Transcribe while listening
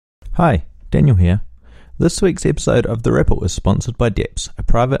Hi, Daniel here. This week's episode of The REPL is sponsored by Deps, a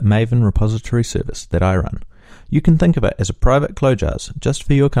private Maven repository service that I run. You can think of it as a private Clojars just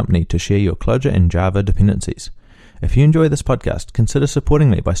for your company to share your Clojure and Java dependencies. If you enjoy this podcast, consider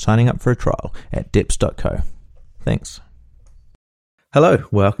supporting me by signing up for a trial at deps.co. Thanks. Hello,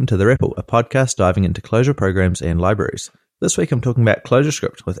 welcome to The REPL, a podcast diving into Clojure programs and libraries. This week I'm talking about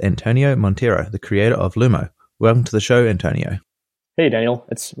ClojureScript with Antonio Monteiro, the creator of Lumo. Welcome to the show, Antonio. Hey, Daniel.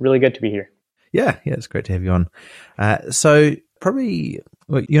 It's really good to be here. Yeah, it's great to have you on. So probably,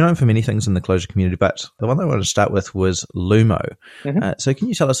 you're known for many things in the Clojure community, but the one that I wanted to start with was Lumo. So can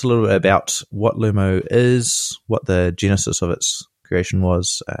you tell us a little bit about what Lumo is, what the genesis of its creation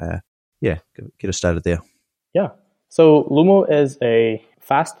was? Get us started there. Yeah. So Lumo is a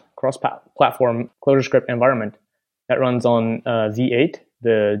fast cross-platform ClojureScript environment that runs on V8,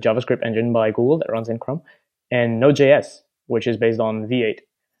 the JavaScript engine by Google that runs in Chrome, and Node.js, which is based on V8.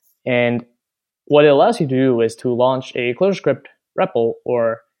 And what it allows you to do is to launch a ClojureScript REPL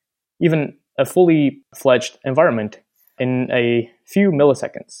or even a fully fledged environment in a few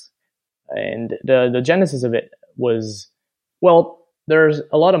milliseconds. And the genesis of it was, well, there's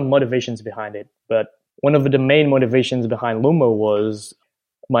a lot of motivations behind it, but one of the main motivations behind Lumo was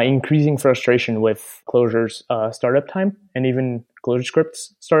my increasing frustration with Clojure's startup time and even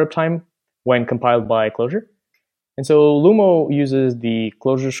ClojureScript's startup time when compiled by Clojure. And so Lumo uses the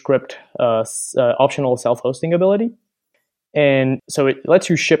ClojureScript optional self-hosting ability. And so it lets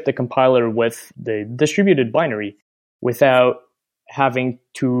you ship the compiler with the distributed binary without having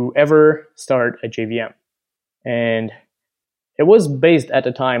to ever start a JVM. And it was based at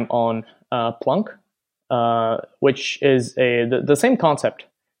the time on Plunk, which is the same concept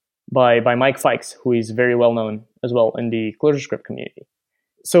by Mike Fikes, who is very well known as well in the ClojureScript community.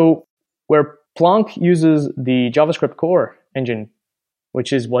 So where Plunk uses the JavaScript core engine,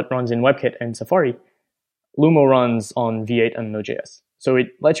 which is what runs in WebKit and Safari, Lumo runs on V8 and Node.js. So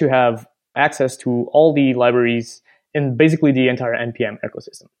it lets you have access to all the libraries in basically the entire NPM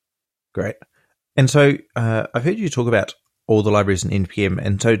ecosystem. Great. And so I've heard you talk about all the libraries in NPM.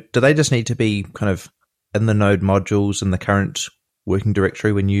 And so do they just need to be kind of in the node modules in the current working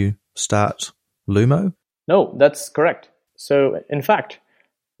directory when you start Lumo? No, that's correct. So in fact,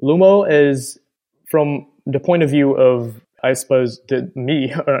 Lumo is, from the point of view of, I suppose,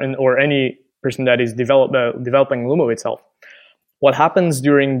 me or any person that is developing Lumo itself, what happens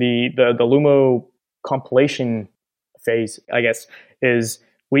during the Lumo compilation phase, I guess, is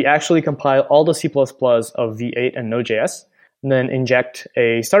we actually compile all the C++ of V8 and Node.js, and then inject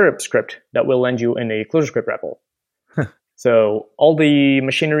a startup script that will land you in a ClojureScript REPL. So all the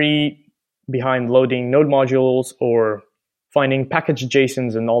machinery behind loading node modules or finding package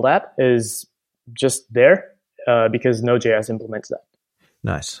JSONs and all that is just there because Node.js implements that.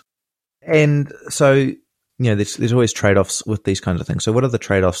 Nice. And so, there's always trade-offs with these kinds of things. So what are the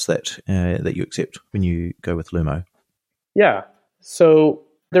trade-offs that you accept when you go with Lumo? Yeah. So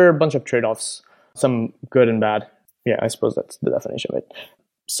there are a bunch of trade-offs, some good and bad. Yeah, I suppose that's the definition of it.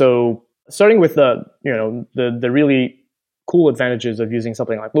 So starting with the really cool advantages of using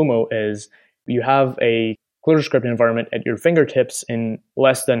something like Lumo is you have a ClojureScript environment at your fingertips in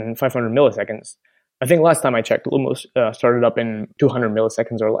less than 500 milliseconds. I think last time I checked, Lumo started up in 200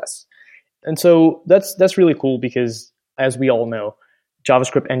 milliseconds or less. And so that's really cool because, as we all know,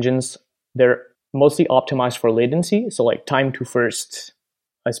 JavaScript engines, they're mostly optimized for latency, so like time to first,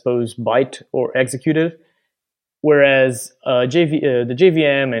 I suppose, byte or executed. Whereas the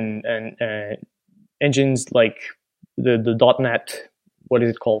JVM and engines like the .NET, what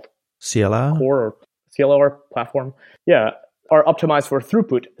is it called? CLR? Core or CLR platform, are optimized for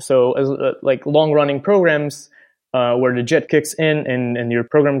throughput. So as like long-running programs where the JIT kicks in and your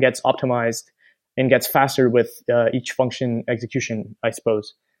program gets optimized and gets faster with each function execution, I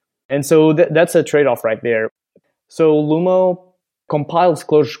suppose. And so that's a trade-off right there. So Lumo compiles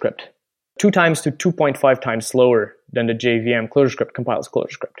ClojureScript 2 times to 2.5 times slower than the JVM ClojureScript compiles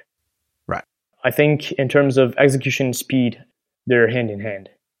ClojureScript. Right. I think in terms of execution speed, they're hand in hand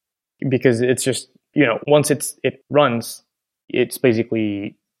because it's just, once it runs, it's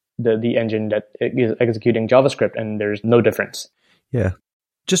basically the engine that is executing JavaScript, and there's no difference. Yeah.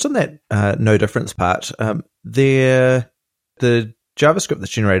 Just on that no difference part, the JavaScript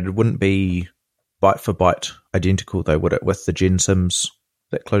that's generated wouldn't be byte for byte identical, though, would it, with the gensims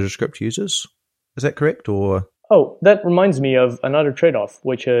that ClojureScript uses? Is that correct? Or Oh, that reminds me of another trade-off,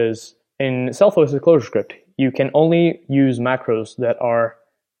 which is in self-hosted ClojureScript, you can only use macros that are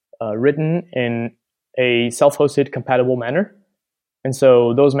written in a self-hosted compatible manner. And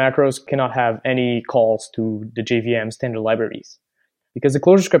so those macros cannot have any calls to the JVM standard libraries. because the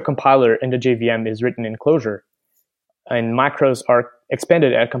ClojureScript compiler in the JVM is written in Clojure, and macros are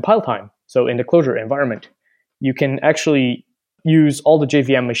expanded at compile time. So in the Clojure environment, you can actually use all the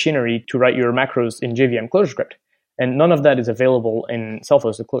JVM machinery to write your macros in JVM ClojureScript. And none of that is available in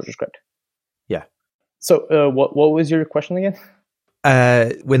self-hosted ClojureScript. Yeah. So what was your question again?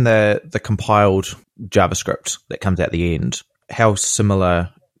 When the compiled JavaScript that comes at the end, how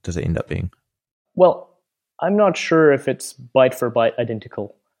similar does it end up being? Well, I'm not sure if it's byte for byte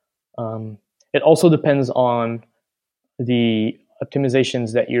identical. It also depends on the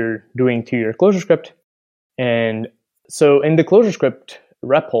optimizations that you're doing to your ClojureScript. And so in the ClojureScript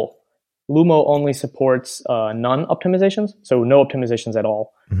REPL, Lumo only supports non-optimizations, so no optimizations at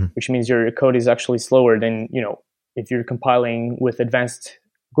all, which means your code is actually slower than, if you're compiling with advanced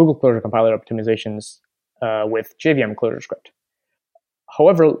Google Clojure compiler optimizations with JVM ClojureScript.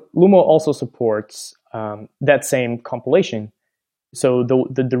 However, Lumo also supports that same compilation. So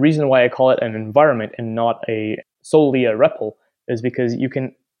the reason why I call it an environment and not solely a REPL is because you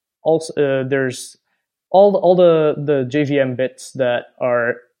can also there's all the JVM bits that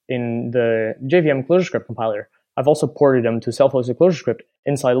are in the JVM ClojureScript compiler. I've also ported them to self-hosted ClojureScript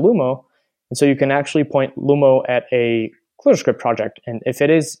inside Lumo, and so you can actually point Lumo at a ClojureScript project, and if it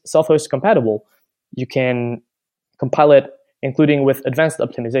is self-hosted compatible, you can compile it including with advanced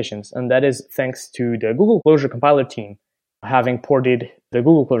optimizations, and that is thanks to the Google Clojure compiler team having ported the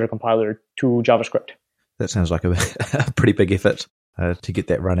Google Clojure compiler to JavaScript. That sounds like a pretty big effort to get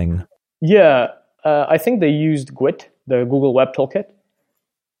that running. Yeah, I think they used GWT, the Google Web Toolkit,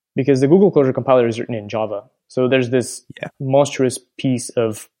 because the Google Clojure compiler is written in Java. So there's this monstrous piece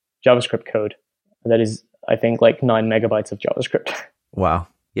of JavaScript code that is, I think, like 9 megabytes of JavaScript. Wow.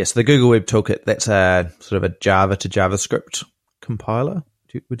 Yes, the Google Web Toolkit, that's a sort of a Java to JavaScript compiler,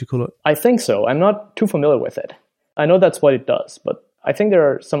 would you call it? I think so. I'm not too familiar with it. I know that's what it does, but I think there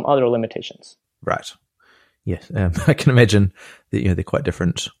are some other limitations. Right. Yes, I can imagine that they're quite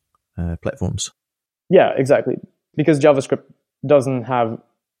different platforms. Yeah, exactly. Because JavaScript doesn't have,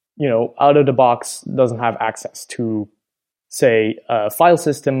 out of the box, doesn't have access to, say, file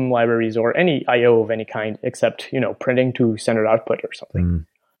system libraries or any I/O of any kind, except, printing to standard output or something.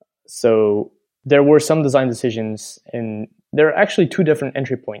 So there were some design decisions, and there are actually two different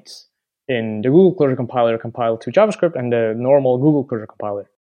entry points in the Google Clojure compiler compiled to JavaScript and the normal Google Clojure compiler.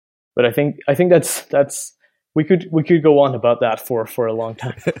 But I think that's we could go on about that for a long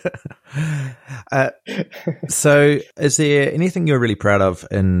time. So is there anything you're really proud of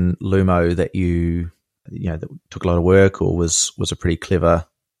in Lumo that that took a lot of work or was a pretty clever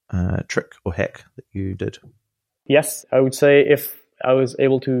trick or hack that you did? Yes, I would say if I was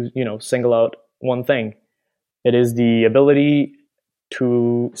able to, single out one thing, it is the ability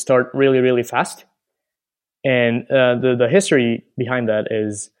to start really, really fast. And the history behind that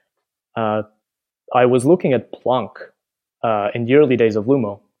is I was looking at Plonk in the early days of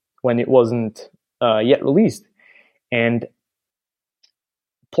Lumo when it wasn't yet released. And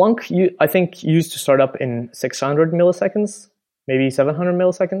Plonk, I think, used to start up in 600 milliseconds, maybe 700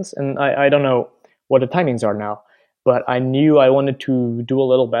 milliseconds. And I don't know what the timings are now, but I knew I wanted to do a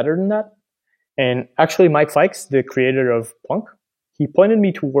little better than that. And actually, Mike Fikes, the creator of Plonk, he pointed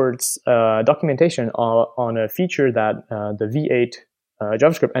me towards documentation on a feature that the V8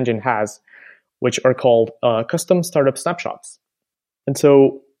 JavaScript engine has, which are called custom startup snapshots. And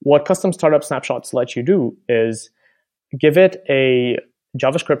so what custom startup snapshots let you do is give it a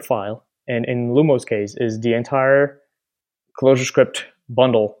JavaScript file, and in Lumo's case is the entire ClojureScript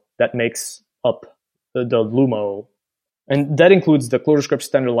bundle that makes up the Lumo. And that includes the ClojureScript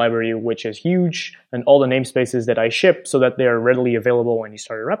standard library, which is huge, and all the namespaces that I ship so that they are readily available when you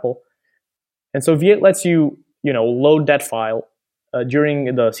start a REPL. And so V8 lets you, load that file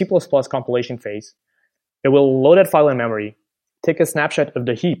during the C++ compilation phase. It will load that file in memory, take a snapshot of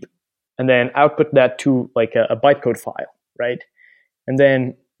the heap, and then output that to like a bytecode file, right? And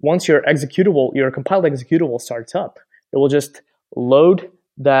then once your compiled executable starts up, it will just load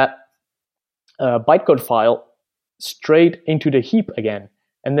that bytecode file straight into the heap again.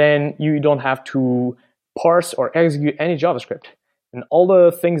 And then you don't have to parse or execute any JavaScript. And all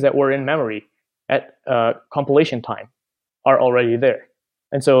the things that were in memory at compilation time are already there.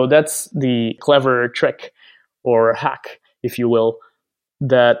 And so that's the clever trick or hack, if you will,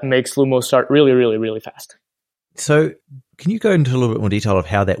 that makes Lumo start really, really, really fast. So can you go into a little bit more detail of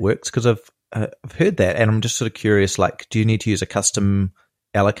how that works? Because I've heard that, and I'm just sort of curious, like, do you need to use a custom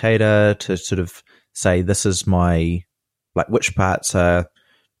allocator to sort of say this is my, like, which parts are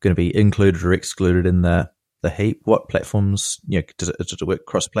going to be included or excluded in the heap? What platforms, does it work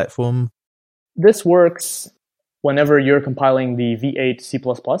cross-platform? This works whenever you're compiling the V8 C++.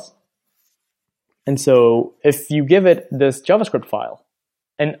 And so if you give it this JavaScript file,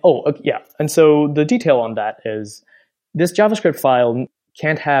 and so the detail on that is this JavaScript file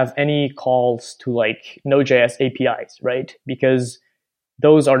can't have any calls to like Node.js APIs, right? Because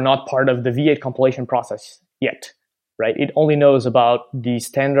those are not part of the V8 compilation process yet, right? It only knows about the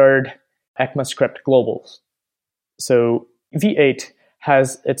standard ECMAScript globals. So V8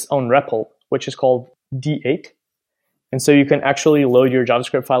 has its own REPL, which is called D8. And so you can actually load your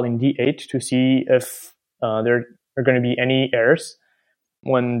JavaScript file in D8 to see if there are going to be any errors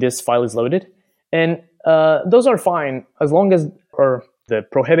when this file is loaded. And those are fine as long as, or the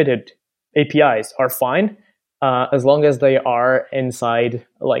prohibited APIs are fine as long as they are inside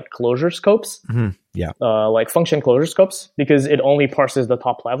like closure scopes, like function closure scopes, because it only parses the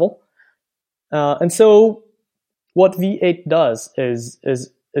top level. And so what V8 does is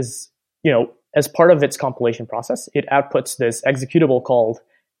as part of its compilation process, it outputs this executable called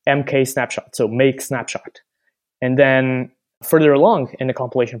mk snapshot, so make snapshot. And then further along in the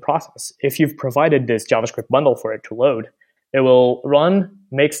compilation process, if you've provided this JavaScript bundle for it to load, it will run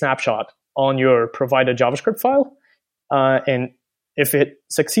make snapshot on your provided JavaScript file. And if it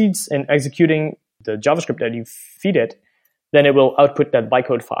succeeds in executing the JavaScript that you feed it, then it will output that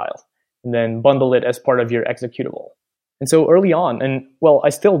bytecode file and then bundle it as part of your executable. And so early on, and I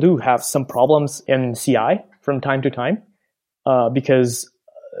still do have some problems in CI from time to time because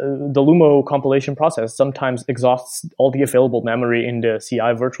the Lumo compilation process sometimes exhausts all the available memory in the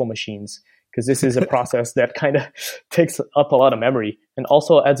CI virtual machines, because this is a process that kind of takes up a lot of memory and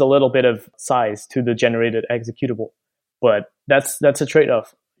also adds a little bit of size to the generated executable. But that's a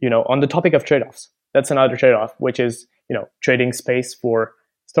trade-off. On the topic of trade-offs, that's another trade-off, which is, trading space for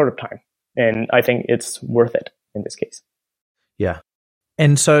startup time. And I think it's worth it in this case. Yeah.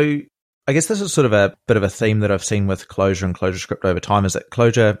 And so I guess this is sort of a bit of a theme that I've seen with Clojure and ClojureScript over time, is that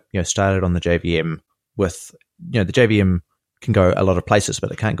Clojure, started on the JVM with, the JVM can go a lot of places,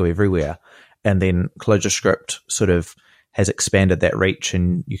 but it can't go everywhere. And then ClojureScript sort of has expanded that reach,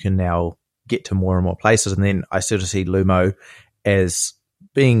 and you can now get to more and more places. And then I sort of see Lumo as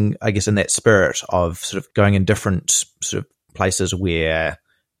being, I guess, in that spirit of sort of going in different sort of places where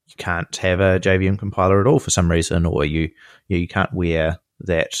you can't have a JVM compiler at all for some reason, or you can't wear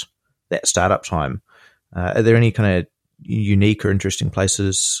that startup time. Are there any kind of unique or interesting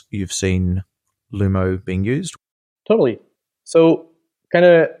places you've seen Lumo being used? Totally. So kind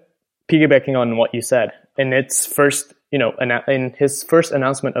of piggybacking on what you said, in its first, in his first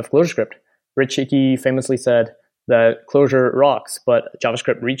announcement of ClojureScript, Rich Hickey famously said that Clojure rocks, but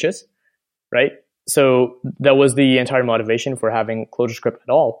JavaScript reaches, right? So that was the entire motivation for having ClojureScript at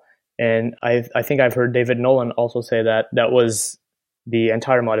all. And I think I've heard David Nolan also say that was the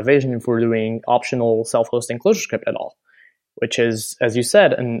entire motivation for doing optional self-hosting ClojureScript at all, which is, as you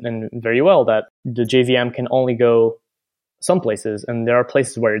said, and very well, that the JVM can only go some places, and there are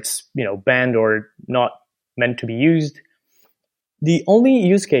places where it's banned or not meant to be used. The only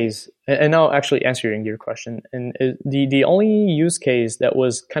use case, and now actually answering your question, and the only use case that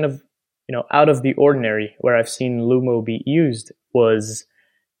was kind of out of the ordinary where I've seen Lumo be used was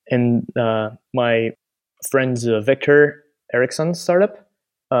in my friend's Victor Ericsson's startup,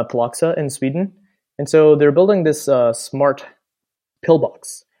 Ploxa in Sweden. And so they're building this smart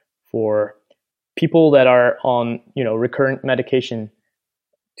pillbox for people that are on recurrent medication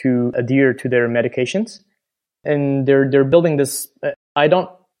to adhere to their medications. And they're building this. I don't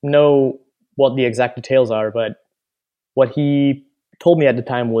know what the exact details are, but what he told me at the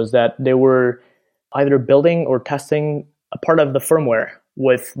time was that they were either building or testing a part of the firmware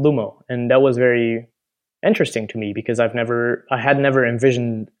with Lumo, and that was very interesting to me because I had never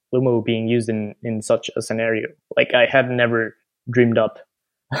envisioned Lumo being used in such a scenario. Like I had never dreamed up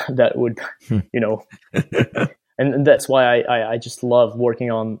that would, and that's why I just love working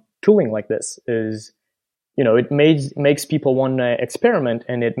on tooling like this. Is it makes people want to experiment,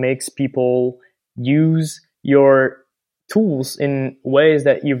 and it makes people use your tools in ways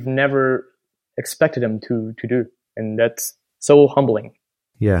that you've never expected them to do, and that's so humbling.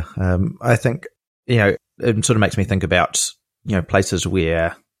 Yeah, I think it sort of makes me think about places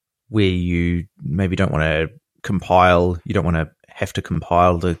where you maybe don't want to compile, you don't want to have to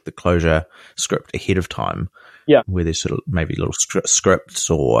compile the Clojure script ahead of time. Yeah, where there's sort of maybe little scripts,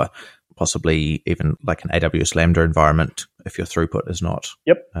 or possibly even like an AWS Lambda environment if your throughput is not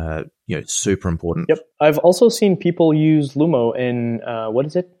super important. Yep. I've also seen people use Lumo in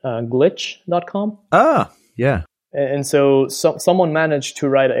glitch.com. Ah, yeah. And so someone managed to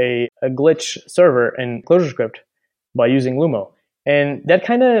write a glitch server in ClojureScript by using Lumo. And that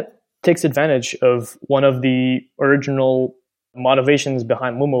kind of takes advantage of one of the original motivations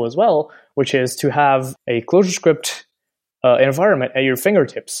behind Lumo as well, which is to have a ClojureScript environment at your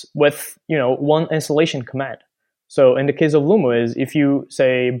fingertips with, one installation command. So in the case of Lumo is if you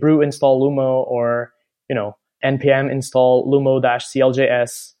say brew install Lumo or, npm install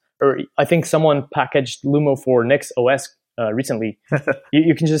lumo-cljs, or I think someone packaged Lumo for Nix OS recently,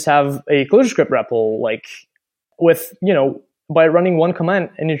 you can just have a ClojureScript REPL with, by running one command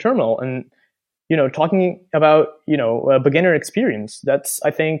in your terminal and, talking about, a beginner experience. That's,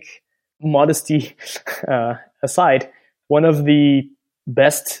 I think, modesty aside, one of the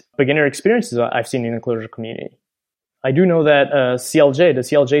best beginner experiences I've seen in the Clojure community. I do know that the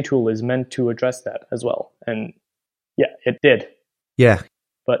CLJ tool is meant to address that as well. And yeah, it did. Yeah.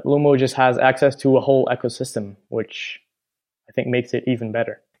 But Lumo just has access to a whole ecosystem, which I think makes it even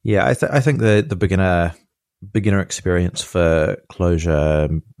better. Yeah, I think the beginner experience for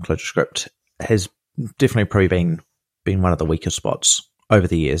ClojureScript has definitely probably been one of the weaker spots over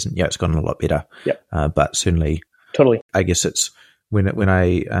the years, and it's gotten a lot better. Yeah. But certainly, totally. I guess it's when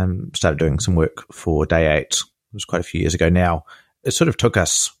I started doing some work for Day 8, it was quite a few years ago now. It sort of took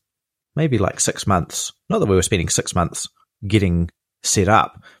us maybe like 6 months. Not that we were spending 6 months getting set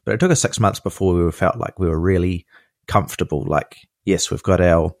up, but it took us 6 months before we felt like we were really comfortable. Like, yes, we've got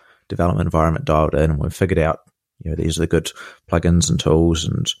our development environment dialed in, and we've figured out, these are the good plugins and tools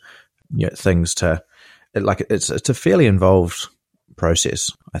and things to like. It's a fairly involved process,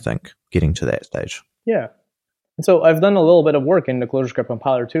 I think, getting to that stage. Yeah. And so I've done a little bit of work in the ClojureScript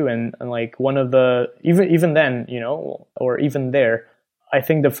compiler too, and like one of the even then, or even there, I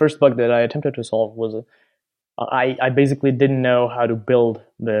think the first bug that I attempted to solve was I basically didn't know how to build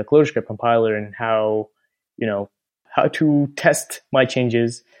the ClojureScript compiler and how to test my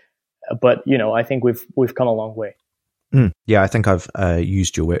changes. But I think we've come a long way. Yeah, I think I've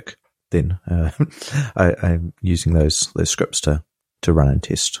used your work then. I'm using those scripts to run and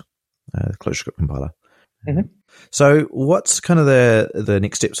test the ClojureScript compiler. Mm-hmm. So what's kind of the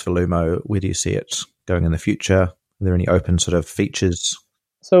next steps for Lumo? Where do you see it going in the future? Are there any open sort of features?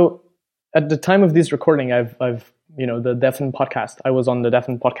 So at the time of this recording, I've the Defn podcast. I was on the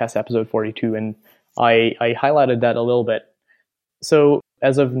Defn podcast episode 42, and I highlighted that a little bit. So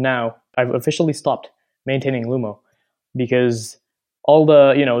as of now, I've officially stopped maintaining Lumo because all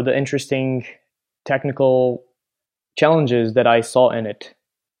the the interesting technical challenges that I saw in it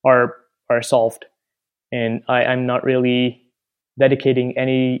are solved, and I'm not really dedicating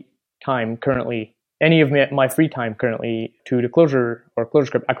any time currently, any of my free time currently, to the Clojure or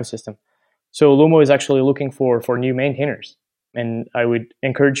ClojureScript ecosystem. So Lumo is actually looking for new maintainers, and I would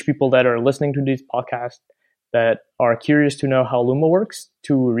encourage people that are listening to this podcast that are curious to know how Lumo works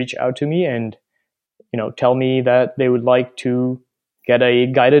to reach out to me and tell me that they would like to get a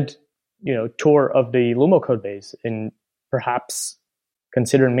guided tour of the Lumo code base and perhaps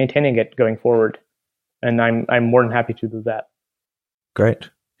consider maintaining it going forward. And I'm more than happy to do that. Great.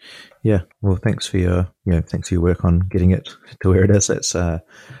 Yeah. Well, thanks for your work on getting it to where it is. It's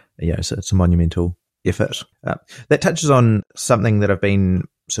it's a monumental effort. That touches on something that I've been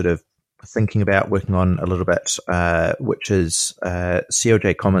sort of thinking about, working on a little bit, which is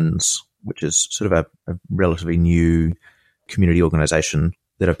CLJ Commons, which is sort of a relatively new community organization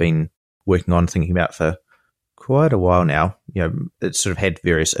that I've been working on, thinking about for quite a while now. It's sort of had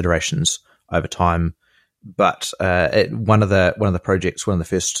various iterations over time, but one of the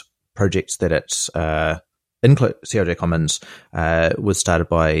first projects that it's in CLJ Commons was started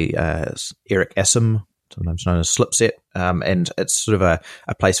by Eric Assam, sometimes known as Slipset, and it's sort of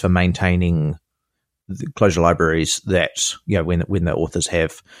a place for maintaining the Clojure libraries that when the authors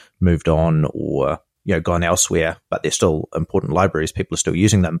have moved on or gone elsewhere, but they're still important libraries. People are still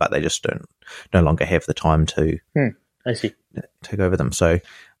using them, but they just no longer have the time to I see. take over them. So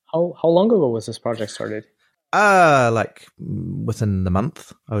how long ago was this project started? Like within the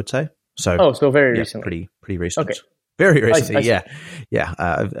month, I would say. So very recently. Pretty recent. Okay. Very recently, I see. Yeah.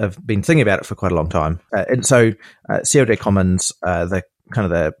 I've been thinking about it for quite a long time, and so CLJ Commons,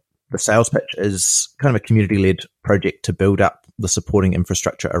 the sales pitch is kind of a community-led project to build up the supporting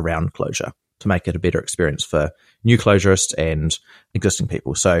infrastructure around Clojure to make it a better experience for new Clojurists and existing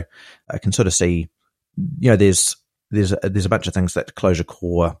people. So I can sort of see, there's a bunch of things that Clojure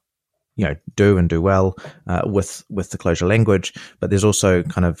Core do and do well with the Clojure language, but there's also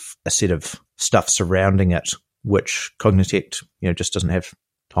kind of a set of stuff surrounding it which Cognitect just doesn't have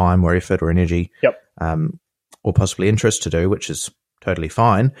time or effort or energy or possibly interest to do, which is totally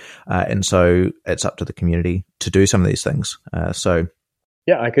fine, and so it's up to the community to do some of these things.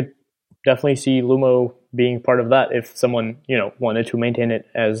 I could definitely see Lumo being part of that if someone wanted to maintain it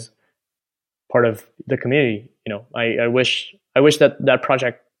as part of the community. I wish that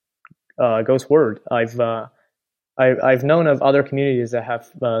project goes forward. I've known of other communities that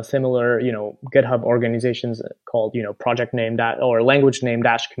have similar, GitHub organizations called, project name or language name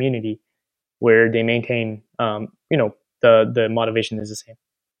dash community, where they maintain, the motivation is the same.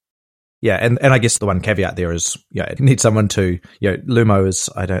 Yeah, and I guess the one caveat there is, it needs someone to, Lumo is,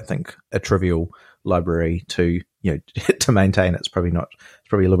 I don't think, a trivial library to, to maintain. It's probably a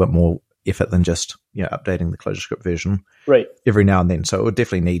little bit more effort than just, updating the ClojureScript version right every now and then. So it would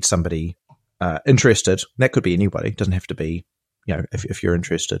definitely need somebody interested. That could be anybody. It doesn't have to be, if you're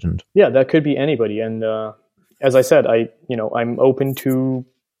interested. And yeah, that could be anybody. And as I said, I'm open to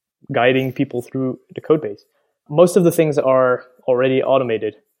guiding people through the code base. Most of the things are already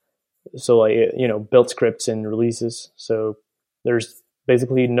automated. So I, build scripts and releases. So there's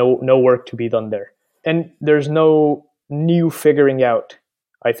basically no work to be done there. And there's no new figuring out,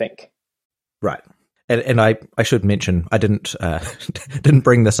 I think. Right. And I should mention, I didn't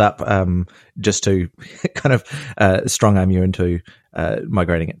bring this up just to kind of strong arm you into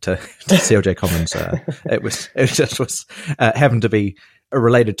migrating it to CLJ Commons. It just was happened to be a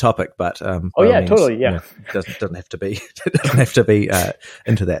related topic, but totally, yeah. Doesn't have to be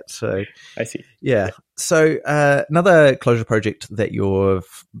into that. So I see. Yeah. So another Clojure project that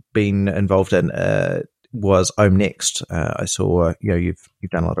you've been involved in was OhmNext. I saw you've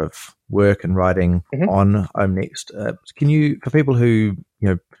done a lot of work and writing on OhmNext. Can you, for people who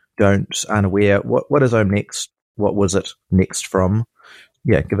aren't aware, what is OhmNext? What was it next from?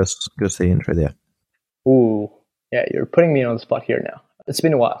 Yeah, give us the intro there. Ooh, yeah, you're putting me on the spot here now. It's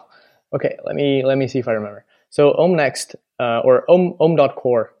been a while. Okay, let me see if I remember. So OhmNext or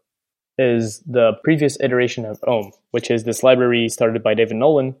Ohm.core is the previous iteration of Ohm, which is this library started by David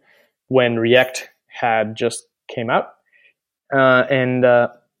Nolan when React had just came out. And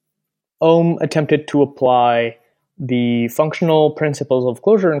Ohm attempted to apply the functional principles of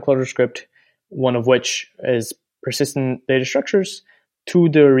Clojure and ClojureScript, one of which is persistent data structures, to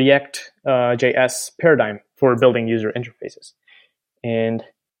the React JS paradigm for building user interfaces. And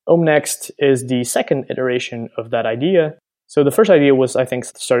OhmNext is the second iteration of that idea. So the first idea was, I think,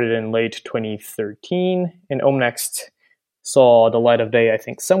 started in late 2013, and OhmNext saw the light of day, I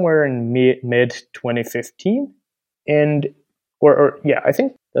think, somewhere in mid 2015. And, I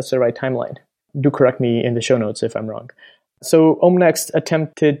think that's the right timeline. Do correct me in the show notes if I'm wrong. So OhmNext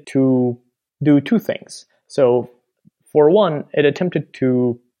attempted to do two things. So for one, it attempted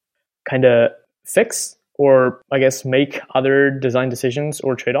to kind of fix or I guess make other design decisions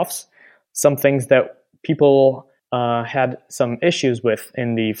or trade-offs, some things that people had some issues with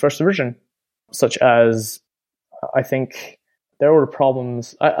in the first version, such as I think there were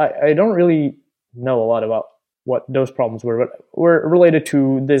problems. I don't really know a lot about what those problems were, but were related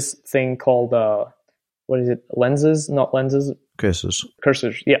to this thing called, lenses, not lenses?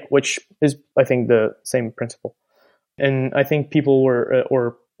 Cursors, yeah, which is, I think, the same principle. And I think people were,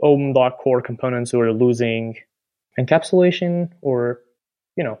 or Ohm.core components were losing encapsulation, or,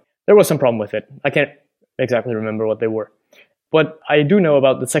 there was some problem with it. I can't exactly remember what they were. But I do know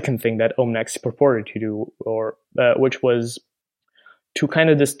about the second thing that OhmNext purported to do, or which was to kind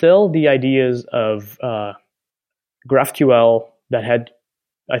of distill the ideas of GraphQL that had,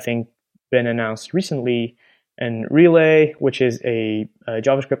 I think, been announced recently, and Relay, which is a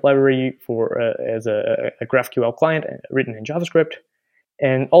JavaScript library for as a GraphQL client written in JavaScript,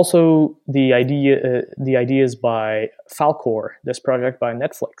 and also the ideas by Falcor, this project by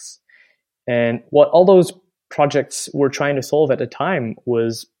Netflix. And what all those projects were trying to solve at the time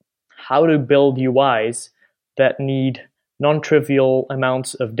was how to build UIs that need non-trivial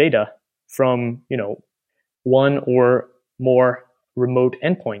amounts of data from, one or more remote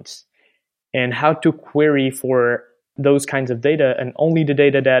endpoints, and how to query for those kinds of data and only the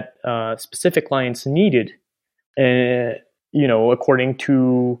data that specific clients needed, according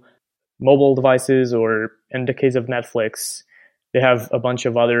to mobile devices, or in the case of Netflix, they have a bunch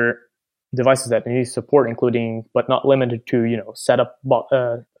of other devices that need support, including, but not limited to, setup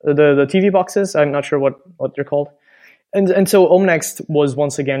the TV boxes. I'm not sure what they're called. And so OhmNext was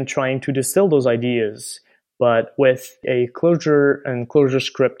once again trying to distill those ideas, but with a Clojure and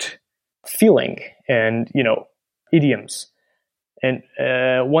ClojureScript feeling and, idioms. And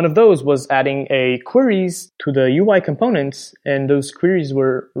one of those was adding a queries to the UI components, and those queries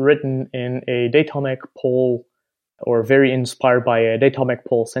were written in a Datomic poll, or very inspired by a Datomic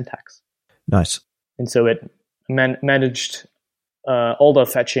poll syntax. Nice. And so it managed all the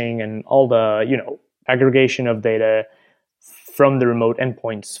fetching and all the, aggregation of data from the remote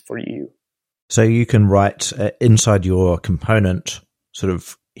endpoints for you. So you can write inside your component sort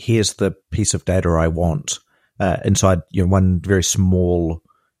of here's the piece of data I want inside one very small,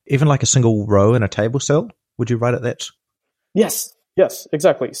 even like a single row in a table cell. Would you write it that? Yes,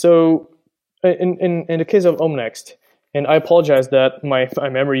 exactly. So in the case of OhmNext, and I apologize that my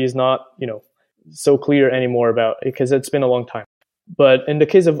memory is not so clear anymore about it because it's been a long time. But in the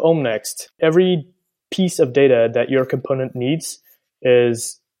case of OhmNext, every piece of data that your component needs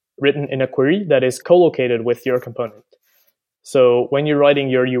is written in a query that is co-located with your component. So when you're writing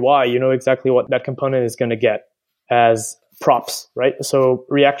your UI, you know exactly what that component is going to get as props, right? So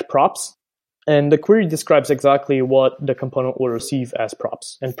React props. And the query describes exactly what the component will receive as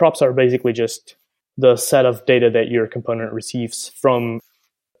props. And props are basically just the set of data that your component receives from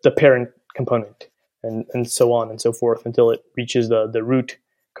the parent component, and so on and so forth until it reaches the root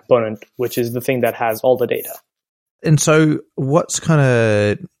component, which is the thing that has all the data. And so what's kind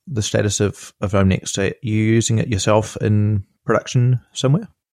of the status of OhmNext? Are you using it yourself in production somewhere?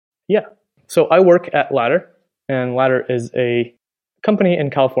 Yeah. So I work at Ladder, and Ladder is a company in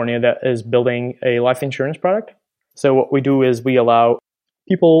California that is building a life insurance product. So what we do is we allow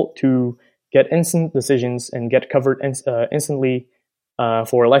people to get instant decisions and get covered instantly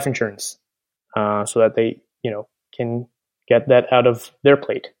for life insurance, so that they can get that out of their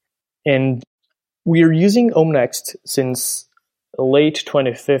plate. And we are using OhmNext since late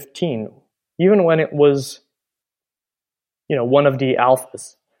 2015, even when it was one of the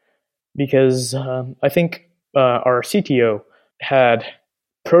alphas, because I think our CTO had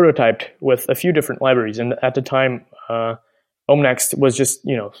prototyped with a few different libraries, and at the time OhmNext was just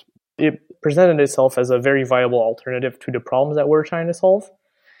it presented itself as a very viable alternative to the problems that we're trying to solve.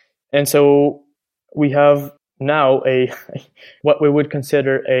 And so we have now what we would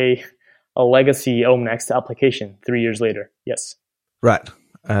consider a legacy OhmNext application 3 years later. Yes. Right.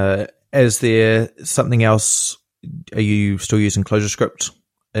 Is there something else? Are you still using ClojureScript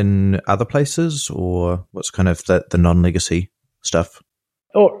in other places, or what's kind of the non-legacy stuff?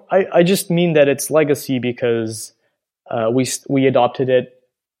 Oh, I just mean that it's legacy because we adopted it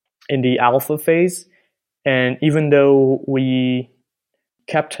in the alpha phase, and even though we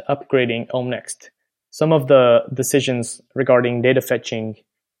kept upgrading OhmNext, some of the decisions regarding data fetching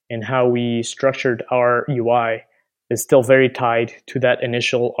and how we structured our UI is still very tied to that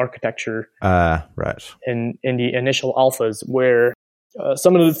initial architecture. Right. In the initial alphas, where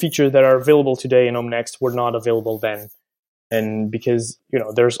some of the features that are available today in OhmNext were not available then. And because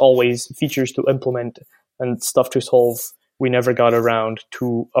there's always features to implement and stuff to solve, we never got around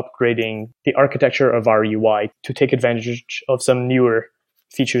to upgrading the architecture of our UI to take advantage of some newer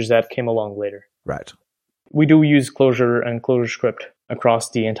features that came along later. Right. We do use Clojure and ClojureScript across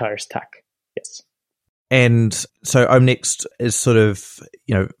the entire stack. Yes. And so OhmNext is sort of,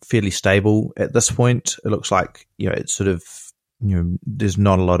 fairly stable at this point. It looks like, it's sort of, there's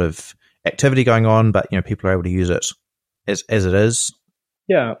not a lot of activity going on, but, people are able to use it as it is.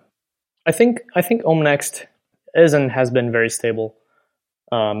 Yeah. I think OhmNext is and has been very stable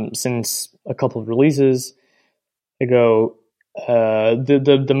since a couple of releases ago.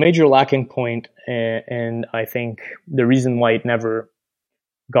 The major lacking point, and I think the reason why it never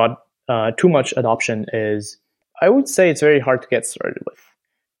got too much adoption is, I would say it's very hard to get started with.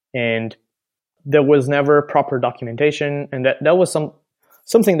 And there was never proper documentation, and that was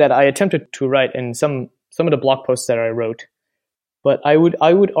something that I attempted to write in some of the blog posts that I wrote. But I would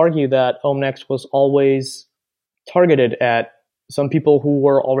argue that OhmNext was always targeted at some people who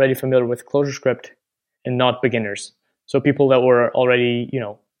were already familiar with ClojureScript and not beginners. So people that were already,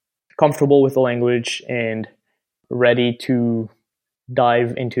 comfortable with the language and ready to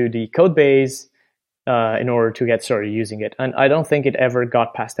dive into the code base in order to get started using it. And I don't think it ever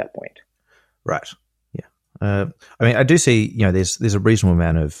got past that point. Right. Yeah. I do see, there's a reasonable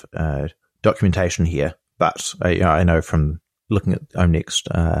amount of documentation here, but I know from looking at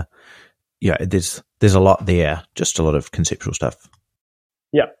OhmNext, there's a lot there, just a lot of conceptual stuff.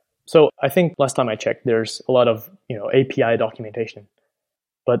 Yeah. So I think last time I checked, there's a lot of API documentation,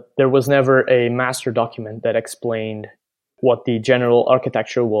 but there was never a master document that explained what the general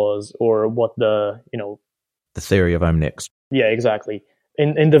architecture was, or what the theory of OhmNext. Yeah, exactly.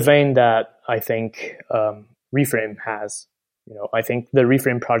 In the vein that I think Reframe has. I think the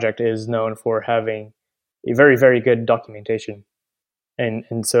Reframe project is known for having a very, very good documentation,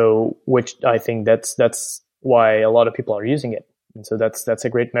 and so which I think that's why a lot of people are using it. And so that's a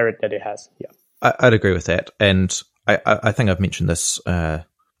great merit that it has. Yeah, I'd agree with that. And I think I've mentioned this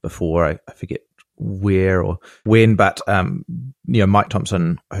before. I forget where or when, but Mike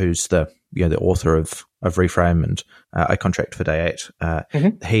Thompson, who's the author of Reframe, and I contract for Day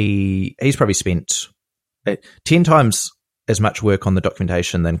 8. He's probably spent 10 times as much work on the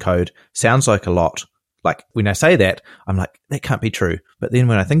documentation than code sounds like a lot. Like when I say that, I'm like, that can't be true. But then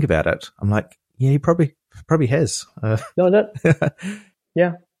when I think about it, I'm like, yeah, he probably has.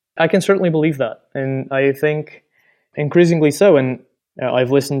 Yeah, I can certainly believe that. And I think increasingly so. And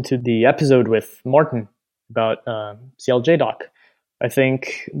I've listened to the episode with Martin about CLJDoc. I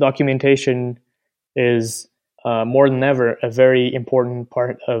think documentation is more than ever a very important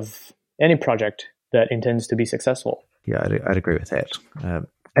part of any project that intends to be successful. Yeah, I'd agree with that.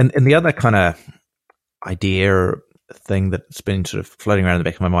 And the other kind of idea or thing that's been sort of floating around in the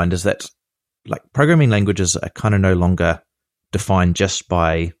back of my mind is that like programming languages are kind of no longer defined just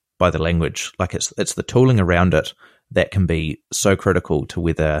by the language. Like it's the tooling around it that can be so critical to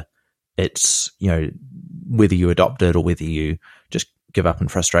whether it's, whether you adopt it or whether you just give up in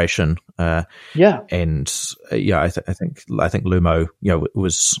frustration. And I think Lumo,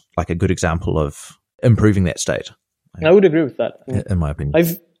 was like a good example of improving that state. I would agree with that. In my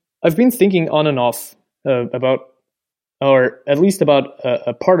opinion. I've been thinking on and off about, or at least about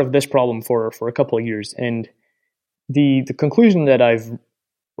a part of this problem for a couple of years. And the conclusion that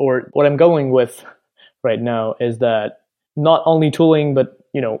what I'm going with right now is that not only tooling, but,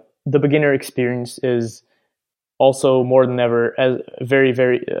 the beginner experience is also more than ever as a very,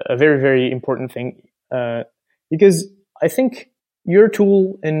 very important thing. Because I think your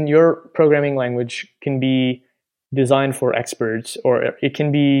tool and your programming language can be designed for experts, or it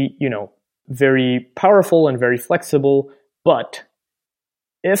can be, very powerful and very flexible. But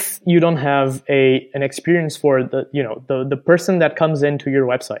if you don't have an experience for the person that comes into your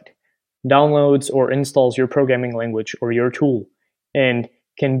website, downloads or installs your programming language or your tool, and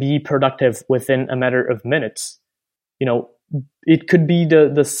can be productive within a matter of minutes, it could be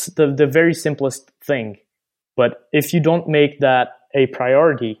the very simplest thing. But if you don't make that a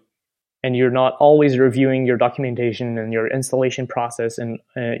priority, and you're not always reviewing your documentation and your installation process and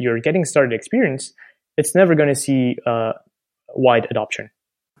your getting started experience, it's never going to see wide adoption.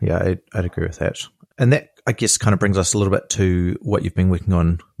 Yeah, I'd agree with that. And that, I guess, kind of brings us a little bit to what you've been working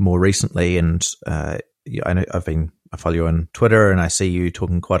on more recently. And I know I follow you on Twitter, and I see you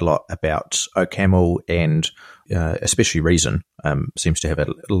talking quite a lot about OCaml, and especially Reason seems to have a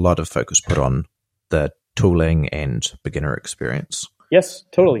lot of focus put on the tooling and beginner experience. Yes,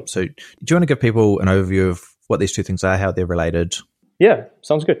 totally. So do you want to give people an overview of what these two things are, how they're related? Yeah,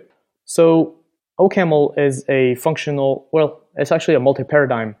 sounds good. So OCaml is it's actually a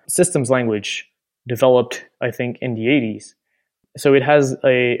multi-paradigm systems language developed, I think, in the 80s. So it has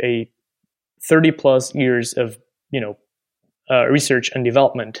a 30 plus years of, research and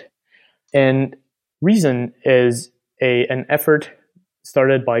development. And Reason is an effort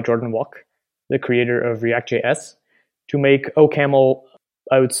started by Jordan Walk, the creator of React.js, to make OCaml,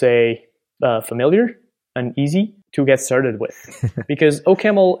 I would say, familiar and easy to get started with. Because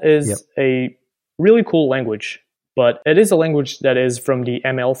OCaml is a really cool language, but it is a language that is from the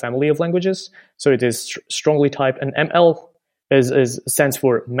ML family of languages. So it is strongly typed, and ML stands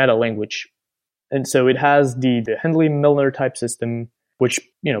for meta language. And so it has the Hindley-Milner type system, which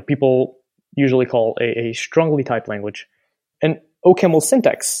people usually call a strongly typed language. And OCaml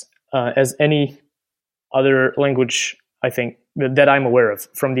syntax, as any other language, I think, that I'm aware of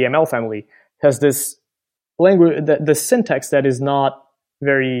from the ML family, has this language, the syntax that is not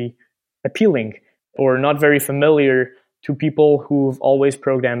very appealing or not very familiar to people who've always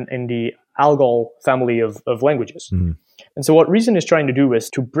programmed in the Algol family of languages. Mm-hmm. And so what Reason is trying to do is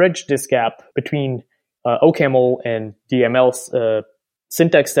to bridge this gap between OCaml and the ML's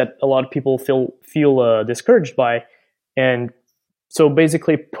syntax that a lot of people feel discouraged by, and so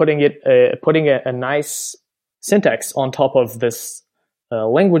basically putting a nice syntax on top of this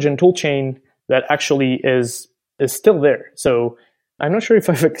language and toolchain that actually is still there. So I'm not sure if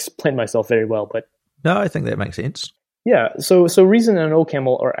I've explained myself very well, but no, I think that makes sense. Yeah. So Reason and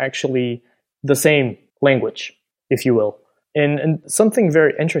OCaml are actually the same language, if you will. And something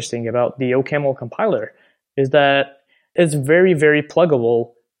very interesting about the OCaml compiler is that it's very, very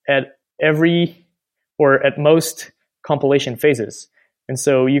pluggable at every or at most compilation phases. And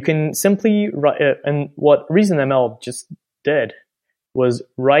so you can simply write, and what ReasonML just did was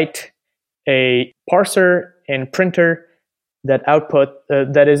write a parser and printer that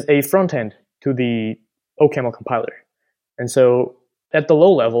that is a front end to the OCaml compiler. And so at the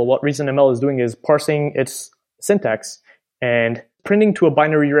low level, what ReasonML is doing is parsing its syntax and printing to a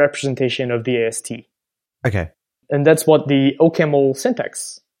binary representation of the AST. Okay. And that's what the OCaml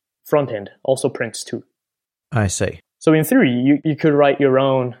syntax front end also prints to. I see. So in theory, you could write your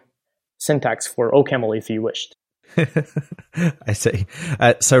own syntax for OCaml if you wished. I see.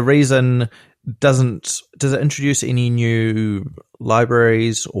 So Reason does it introduce any new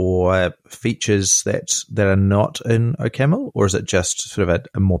libraries or features that are not in OCaml, or is it just sort of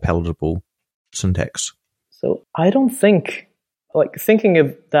a more palatable syntax? So I don't think, thinking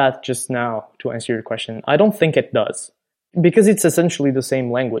of that just now to answer your question, I don't think it does, because it's essentially the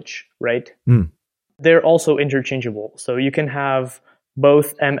same language, right? They're also interchangeable. So you can have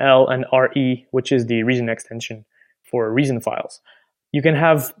both ML and RE, which is the reason extension for reason files. You can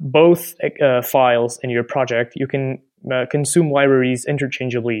have both files in your project. You can consume libraries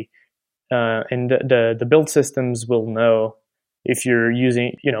interchangeably, and the build systems will know if you're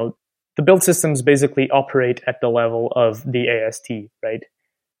using, the build systems basically operate at the level of the AST, right?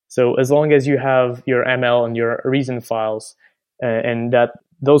 So as long as you have your ML and your reason files, and that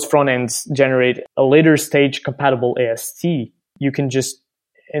those front ends generate a later stage compatible AST, you can just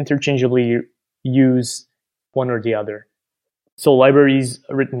interchangeably use one or the other. So libraries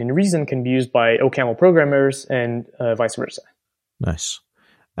written in Reason can be used by OCaml programmers and vice versa. Nice.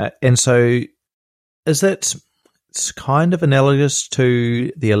 And so is that kind of analogous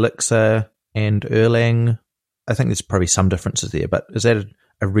to the Elixir and Erlang? I think there's probably some differences there, but is that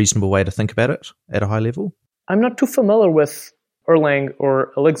a reasonable way to think about it at a high level? I'm not too familiar with Erlang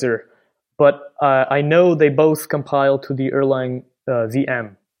or Elixir, but I know they both compile to the Erlang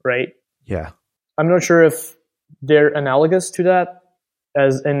VM, right? Yeah. I'm not sure if they're analogous to that,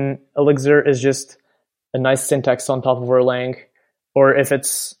 as in Elixir is just a nice syntax on top of Erlang, or if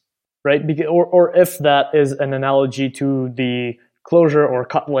it's right, or if that is an analogy to the Clojure or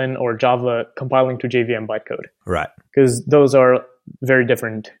Kotlin or Java compiling to JVM bytecode. Right. Because those are very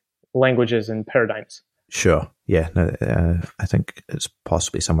different languages and paradigms. Sure. Yeah. No, I think it's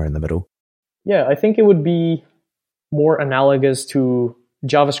possibly somewhere in the middle. Yeah, I think it would be more analogous to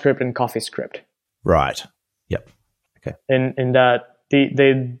JavaScript and CoffeeScript. Right. Yep. Okay. In that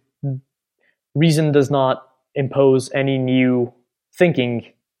the Reason does not impose any new thinking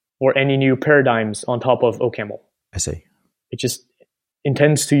or any new paradigms on top of OCaml. I see. It just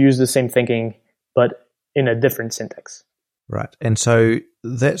intends to use the same thinking, but in a different syntax. Right. And so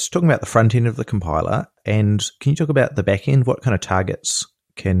that's talking about the front end of the compiler. And can you talk about the back end? What kind of targets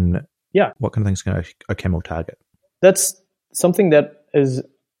what kind of things can OCaml target? That's something that is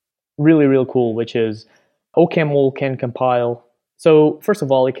really, really cool, which is OCaml can compile. So first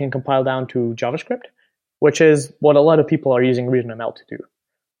of all, it can compile down to JavaScript, which is what a lot of people are using ReasonML to do.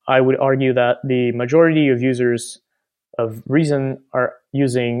 I would argue that the majority of users of Reason are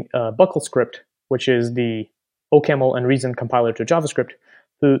using BuckleScript, which is the OCaml and Reason compiler to JavaScript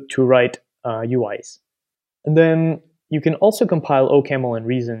to write UIs. And then you can also compile OCaml and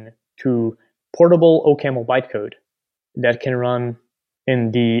Reason to portable OCaml bytecode that can run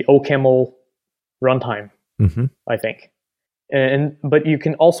in the OCaml runtime, I think. But you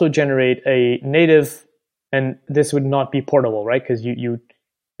can also generate a native, and this would not be portable, right? Because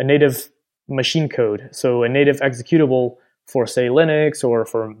a native machine code, so a native executable for, say, Linux or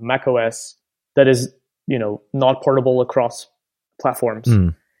for macOS that is, not portable across platforms.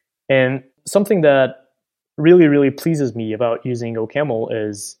 And something that really, really pleases me about using OCaml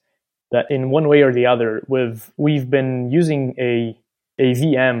is that in one way or the other, we've been using a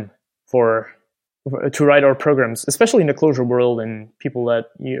VM to write our programs, especially in the Clojure world, and people that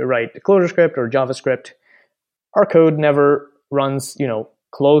write ClojureScript or JavaScript. Our code never runs,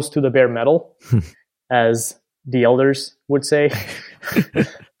 close to the bare metal, as the elders would say.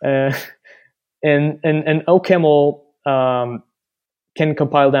 And OCaml can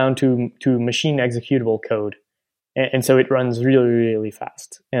compile down to machine executable code, and so it runs really, really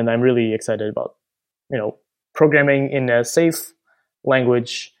fast. And I'm really excited about programming in a safe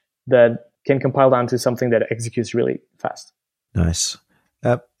language that can compile down to something that executes really fast. Nice.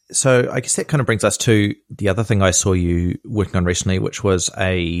 So I guess that kind of brings us to the other thing I saw you working on recently, which was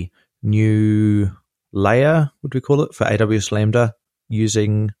a new layer, would we call it, for AWS Lambda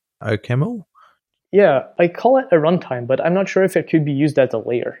using OCaml? Yeah, I call it a runtime, but I'm not sure if it could be used as a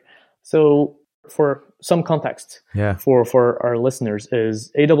layer. So for some context, for our listeners,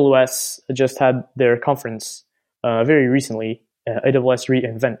 is AWS just had their conference very recently, AWS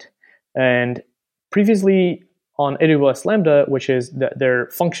reInvent. And previously on AWS Lambda, which is their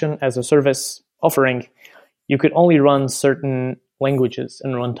function as a service offering, you could only run certain languages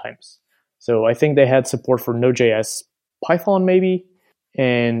and runtimes. So I think they had support for Node.js, Python maybe,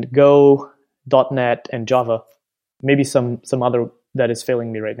 and Go, .NET, and Java. Maybe some other that is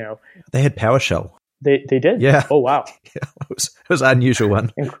failing me right now. They had PowerShell. They did? Yeah. Oh, wow. Yeah, it was an unusual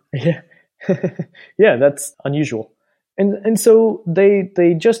one. Yeah. Yeah, that's unusual. And so they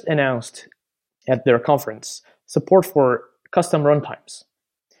just announced at their conference support for custom runtimes.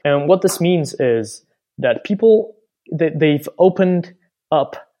 And what this means is that they've opened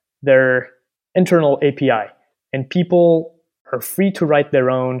up their internal API, and people are free to write their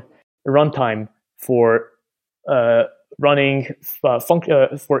own runtime for for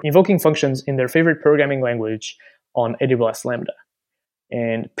invoking functions in their favorite programming language on AWS Lambda.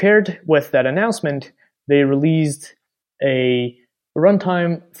 And paired with that announcement, they released a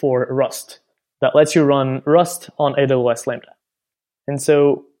runtime for Rust that lets you run Rust on AWS Lambda. And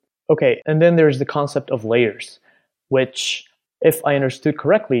so, and then there's the concept of layers, which, if I understood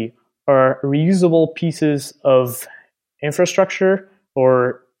correctly, are reusable pieces of infrastructure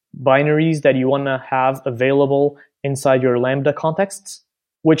or binaries that you want to have available inside your Lambda contexts,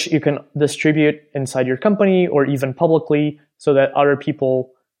 which you can distribute inside your company or even publicly so that other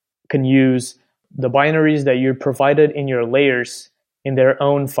people can use the binaries that you provided in your layers in their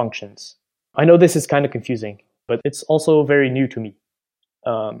own functions. I know this is kind of confusing, but it's also very new to me.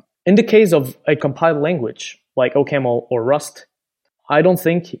 In the case of a compiled language like OCaml or Rust, I don't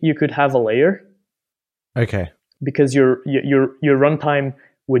think you could have a layer. Okay. Because your runtime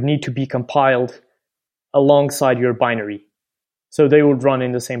would need to be compiled alongside your binary. So they would run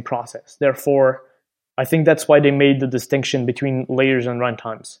in the same process. Therefore, I think that's why they made the distinction between layers and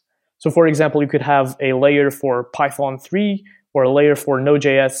runtimes. So for example, you could have a layer for Python 3 or a layer for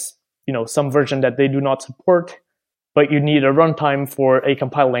Node.js, some version that they do not support, but you need a runtime for a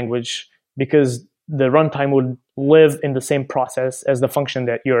compiled language because the runtime would live in the same process as the function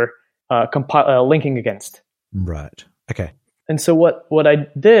that you're linking against. Right. Okay. And so what I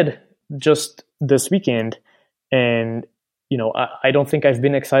did just this weekend, and I don't think I've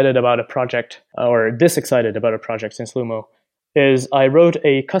been excited about a project or this excited about a project since Lumo, is I wrote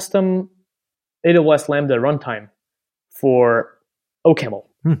a custom AWS Lambda runtime for OCaml.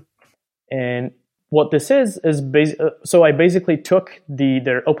 And what this is so I basically took the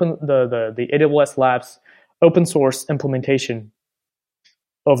AWS Labs open source implementation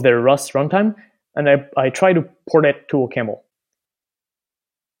of their Rust runtime, and I try to port it to OCaml.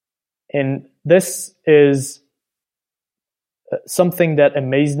 And this is something that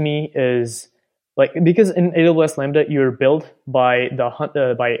amazed me is because in AWS Lambda you're billed by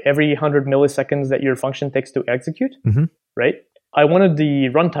every 100 milliseconds that your function takes to execute, right? I wanted the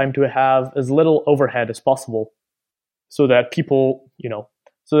runtime to have as little overhead as possible, so that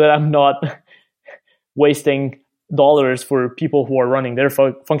so that I'm not wasting dollars for people who are running their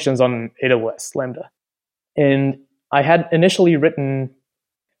functions on AWS Lambda. And I had initially written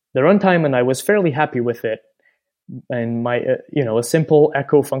the runtime, and I was fairly happy with it. And my, a simple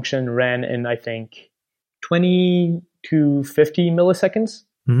echo function ran in, I think, 20 to 50 milliseconds.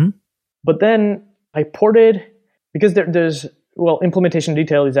 But then I ported, because there's implementation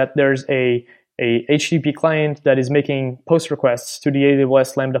detail is that there's a HTTP client that is making post requests to the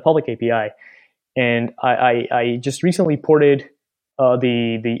AWS Lambda public API. And I just recently ported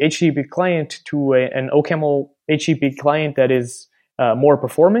the HTTP client to an OCaml HTTP client that is more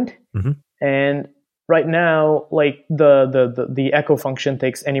performant. And right now, the echo function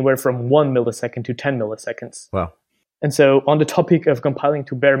takes anywhere from 1 millisecond to 10 milliseconds. Wow. And so on the topic of compiling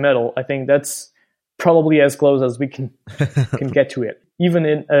to bare metal, I think that's probably as close as we can get to it, even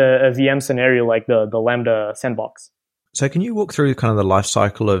in a VM scenario like the Lambda sandbox. So can you walk through kind of the life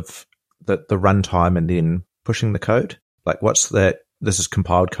cycle of the runtime and then pushing the code? Like what's that? This is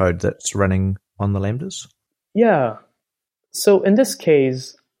compiled code that's running on the Lambdas? Yeah. So in this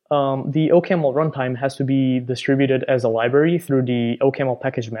case, the OCaml runtime has to be distributed as a library through the OCaml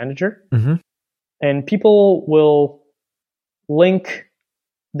package manager. And people will link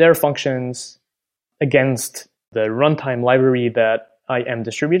their functions against the runtime library that I am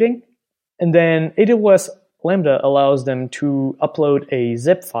distributing. And then AWS Lambda allows them to upload a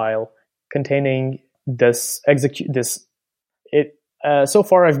zip file containing so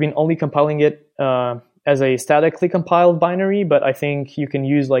far I've been only compiling it as a statically compiled binary, but I think you can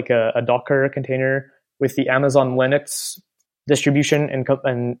use a Docker container with the Amazon Linux distribution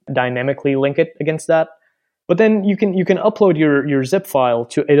and dynamically link it against that. But then you can upload your zip file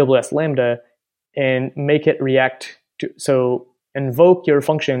to AWS Lambda and make it react to, so invoke your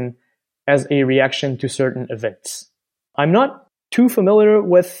function as a reaction to certain events. I'm not too familiar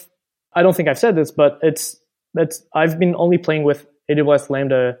with, I don't think I've said this, but I've been only playing with AWS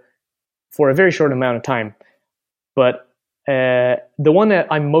Lambda for a very short amount of time. But the one that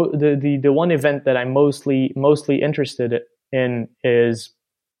the one event that I'm mostly interested in is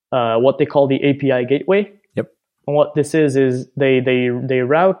what they call the API gateway. And what this is they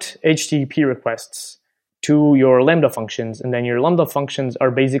route HTTP requests to your Lambda functions, and then your Lambda functions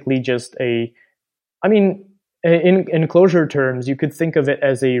are basically just In Clojure terms, you could think of it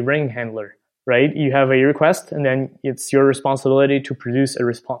as a ring handler, right? You have a request, and then it's your responsibility to produce a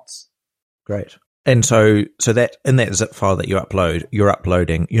response. Great. And so that in that zip file that you upload, you're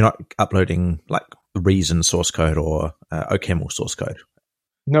not uploading like Reason source code or OCaml source code.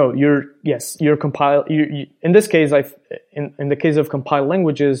 No, you're compile. In this case, in the case of compiled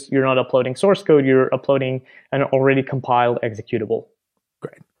languages, you're not uploading source code. You're uploading an already compiled executable.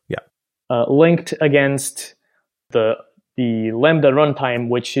 Great. Yeah. Linked against the Lambda runtime,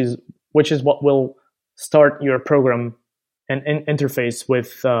 which is what will start your program and interface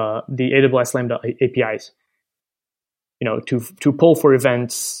with the AWS Lambda APIs. To pull for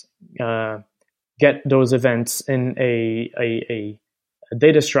events, get those events in a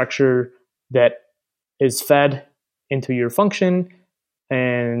data structure that is fed into your function,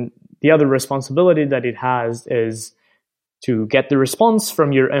 and the other responsibility that it has is to get the response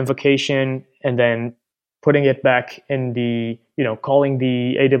from your invocation and then putting it back in calling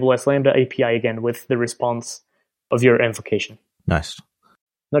the AWS Lambda API again with the response of your invocation. Nice.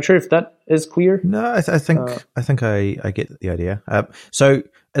 Not sure if that is clear. No, I think I get the idea. So,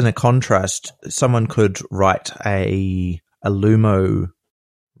 in a contrast, someone could write a Lumo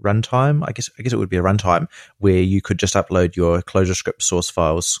runtime. I guess it would be a runtime where you could just upload your ClojureScript source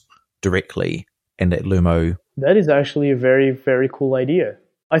files directly, and that Lumo. That is actually a very, very cool idea.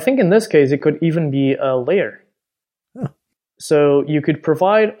 I think in this case it could even be a layer. Huh. So you could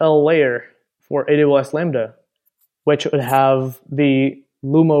provide a layer for AWS Lambda, which would have the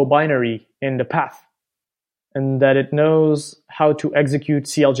Lumo binary in the path, and that it knows how to execute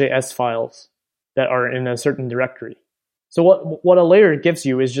CLJS files that are in a certain directory. So what a layer gives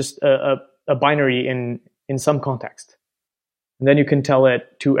you is just a binary in some context. And then you can tell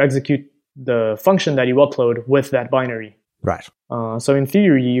it to execute the function that you upload with that binary. Right. So in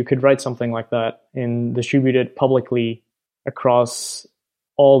theory, you could write something like that and distribute it publicly across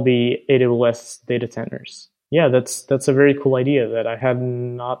all the AWS data centers. Yeah, that's a very cool idea that I had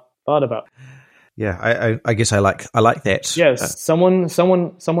not thought about. Yeah, I guess I like that. Yes, someone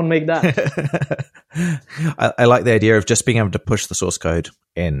make that. I like the idea of just being able to push the source code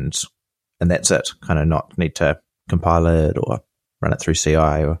and that's it. Kind of not need to compile it or run it through CI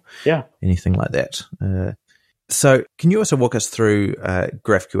or anything like that. So can you also walk us through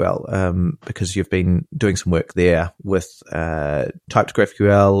GraphQL, because you've been doing some work there with typed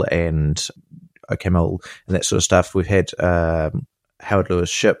GraphQL and OCaml and that sort of stuff. We've had Howard Lewis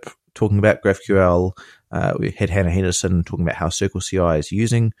Ship talking about GraphQL. We had Hannah Henderson talking about how CircleCI is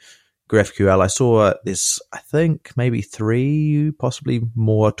using GraphQL. I saw there's, I think, maybe 3, possibly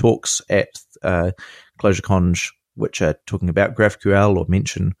more talks at ClojureConj which are talking about GraphQL or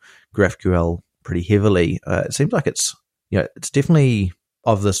mention GraphQL pretty heavily. It seems like it's definitely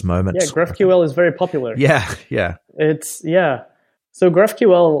of this moment. Yeah, GraphQL is very popular. Yeah. So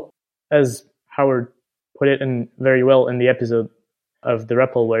GraphQL, as Howard put it in very well in the episode of the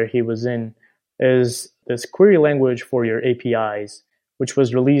REPL where he was in, is this query language for your APIs, which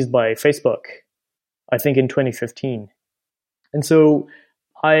was released by Facebook, I think in 2015. And so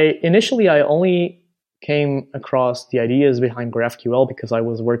I only came across the ideas behind GraphQL because I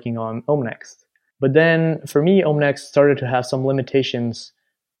was working on OMNext. But then for me, OMNext started to have some limitations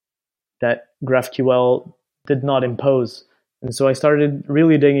that GraphQL did not impose. And so I started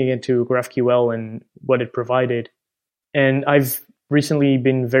really digging into GraphQL and what it provided. And I've recently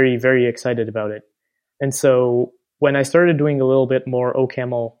been very, very excited about it. And so when I started doing a little bit more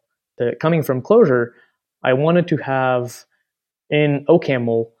OCaml, coming from Clojure, I wanted to have in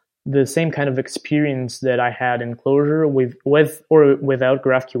OCaml the same kind of experience that I had in Clojure with or without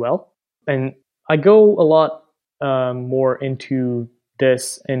GraphQL. And I go a lot more into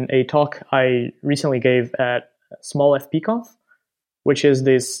this in a talk I recently gave at Small FPConf, which is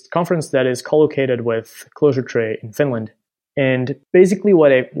this conference that is co-located with ClojureTray in Finland. And basically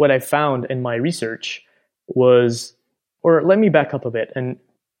what I found in my research was, or let me back up a bit, and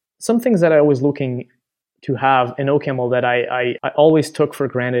some things that I was looking to have in OCaml that I always took for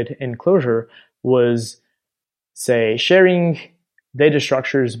granted in Clojure was, say, sharing data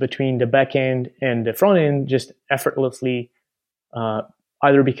structures between the backend and the front end just effortlessly,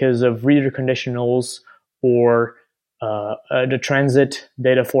 either because of reader conditionals or the transit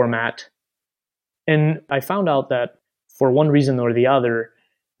data format. And I found out that for one reason or the other,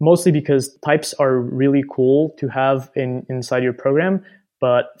 mostly because types are really cool to have inside your program,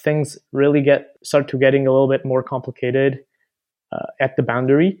 but things really start to getting a little bit more complicated at the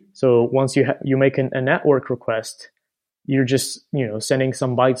boundary. So once you make a network request, you're just sending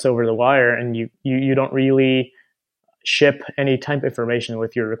some bytes over the wire, and you don't really ship any type information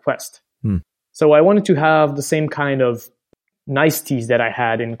with your request. So I wanted to have the same kind of niceties that I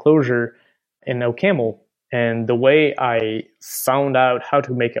had in Clojure in OCaml. And the way I found out how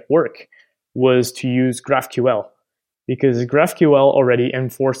to make it work was to use GraphQL, because GraphQL already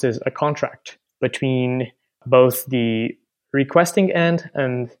enforces a contract between both the requesting end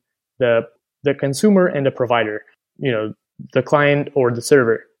and the consumer and the provider, the client or the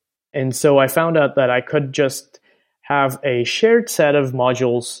server. And so I found out that I could just have a shared set of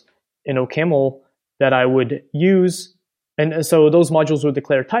modules in OCaml that I would use. And so those modules would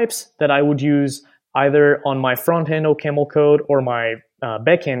declare types that I would use either on my front-end OCaml code or my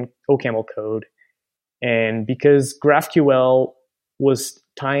back-end OCaml code. And because GraphQL was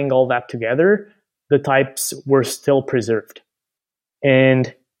tying all that together, the types were still preserved.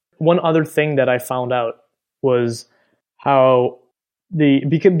 And one other thing that I found out was how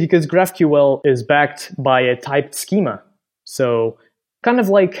because GraphQL is backed by a typed schema. So kind of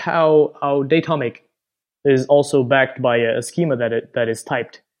like how Datomic is also backed by a schema that is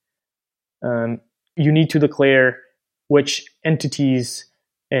typed. You need to declare which entities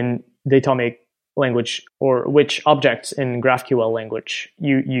in Datomic language or which objects in GraphQL language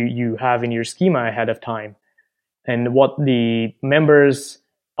you have in your schema ahead of time, and what the members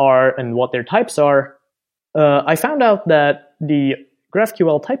are and what their types are. I found out that the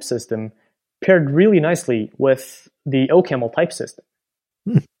GraphQL type system paired really nicely with the OCaml type system.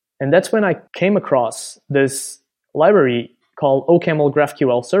 And that's when I came across this library called OCaml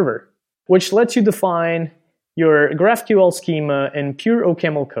GraphQL Server, which lets you define your GraphQL schema in pure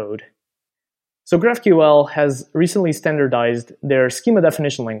OCaml code. So GraphQL has recently standardized their schema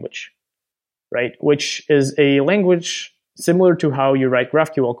definition language, right? Which is a language similar to how you write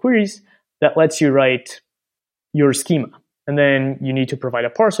GraphQL queries that lets you write your schema. And then you need to provide a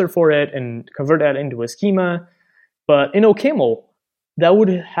parser for it and convert that into a schema. But in OCaml, that would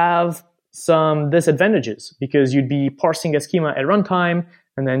have some disadvantages because you'd be parsing a schema at runtime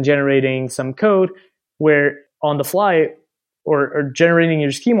and then generating some code where on the fly or generating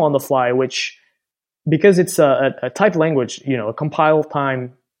your schema on the fly, which because it's a typed language, a compile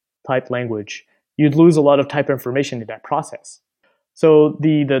time typed language, you'd lose a lot of type information in that process. So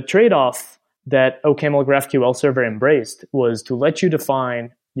the trade-off that OCaml GraphQL Server embraced was to let you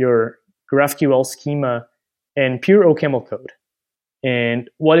define your GraphQL schema in pure OCaml code. And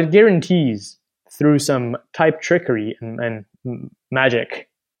what it guarantees through some type trickery and magic,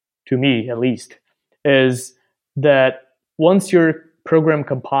 to me at least, is that once your program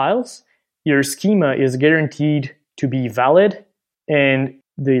compiles, your schema is guaranteed to be valid, and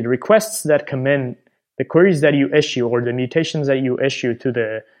the requests that come in, the queries that you issue or the mutations that you issue to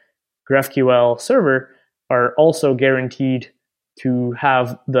the GraphQL server are also guaranteed to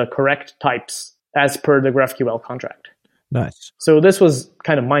have the correct types as per the GraphQL contract. Nice. So this was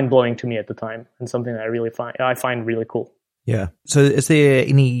kind of mind-blowing to me at the time, and something that I find really cool. Yeah. So is there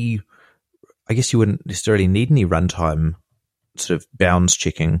any, I guess you wouldn't necessarily need any runtime sort of bounds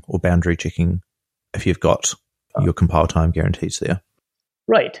checking or boundary checking if you've got your compile time guarantees there?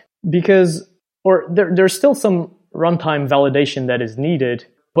 Right. Because, or there's still some runtime validation that is needed,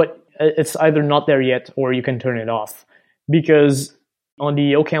 but it's either not there yet or you can turn it off. Because on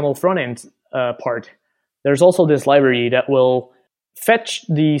the OCaml front-end part, there's also this library that will fetch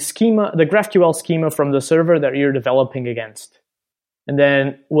the schema, the GraphQL schema from the server that you're developing against. And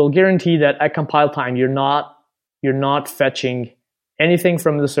then we'll guarantee that at compile time, you're not fetching anything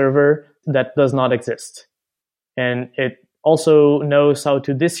from the server that does not exist. And it also knows how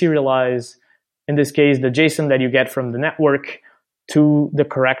to deserialize, in this case, the JSON that you get from the network to the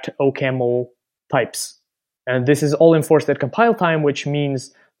correct OCaml types. And this is all enforced at compile time, which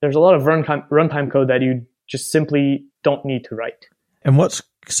means there's a lot of runtime code that you just simply don't need to write. And what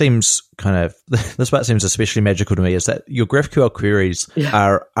seems this part seems especially magical to me is that your GraphQL queries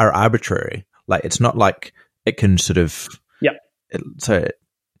are arbitrary. Like, it's not like it can sort of...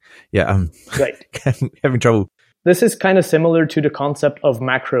 Right. Having trouble. This is kind of similar to the concept of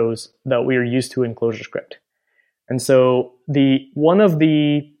macros that we're used to in ClojureScript. And so one of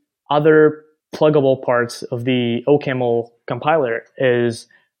the other pluggable parts of the OCaml compiler is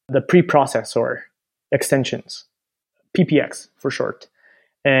the preprocessor extensions, PPX for short.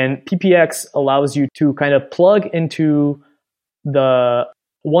 And PPX allows you to kind of plug into the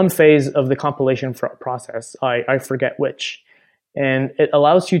one phase of the compilation process. I forget which. And it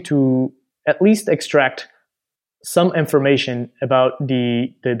allows you to at least extract some information about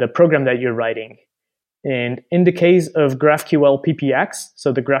the program that you're writing. And in the case of GraphQL PPX,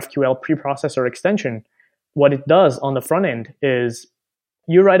 so the GraphQL preprocessor extension, what it does on the front end is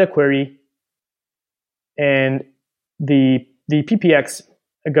you write a query, and the PPX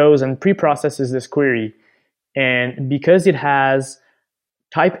goes and pre-processes this query. And because it has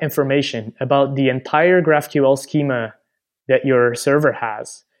type information about the entire GraphQL schema that your server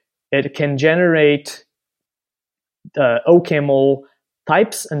has, it can generate OCaml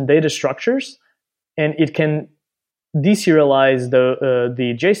types and data structures, and it can deserialize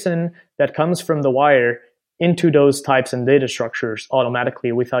the JSON that comes from the wire into those types and data structures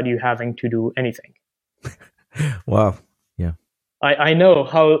automatically without you having to do anything. Wow. Yeah. I know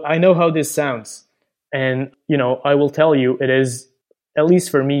how this sounds. And, I will tell you, it is, at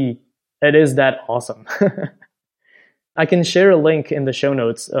least for me, it is that awesome. I can share a link in the show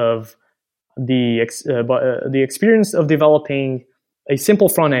notes of the experience of developing a simple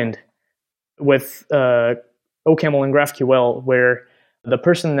front end with OCaml and GraphQL, where the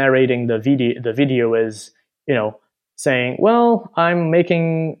person narrating the video is, saying, well, I'm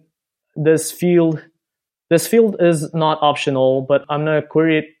making this field. This field is not optional, but I'm going to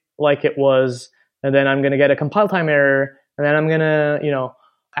query it like it was, and then I'm going to get a compile time error, and then I'm going to,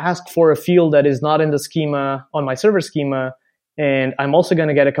 ask for a field that is not in the schema on my server schema, and I'm also going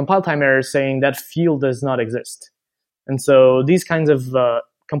to get a compile time error saying that field does not exist. And so these kinds of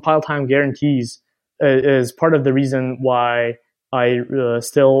compile time guarantees is part of the reason why I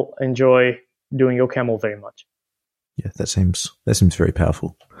still enjoy doing OCaml very much. Yeah, that seems very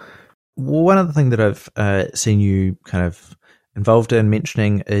powerful. One other thing that I've seen you kind of involved in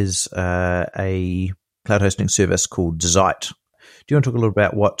mentioning is a cloud hosting service called Zeit. Do you want to talk a little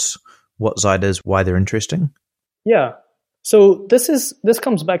about what Zeit is, why they're interesting? Yeah. So this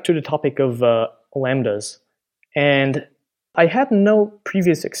comes back to the topic of Lambdas. And I had no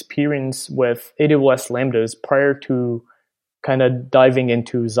previous experience with AWS Lambdas prior to kind of diving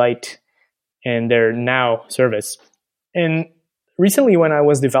into Zeit and their now service. And recently, when I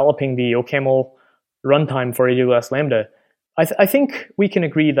was developing the OCaml runtime for AWS Lambda, I think we can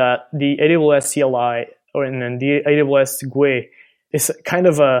agree that the AWS CLI and the AWS GUI is kind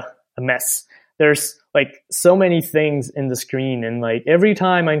of a mess. There's like so many things in the screen, and like every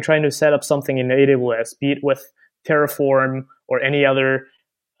time I'm trying to set up something in AWS, be it with Terraform or any other,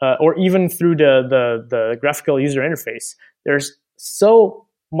 or even through the graphical user interface, there's so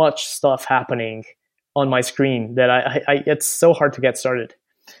much stuff happening on my screen that it's so hard to get started.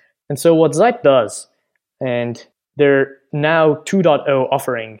 And so what Zeit does, and their now 2.0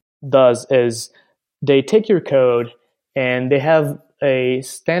 offering does, is they take your code and they have a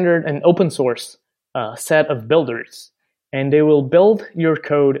standard and open source set of builders, and they will build your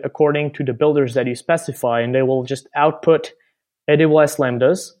code according to the builders that you specify, and they will just output AWS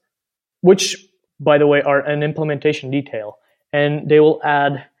Lambdas, which, by the way, are an implementation detail, and they will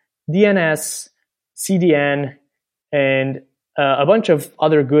add DNS, CDN, and a bunch of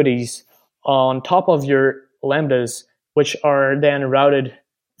other goodies on top of your Lambdas, which are then routed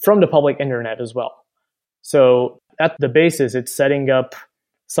from the public internet as well. So at the basis, it's setting up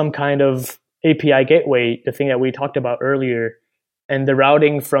some kind of API gateway, the thing that we talked about earlier, and the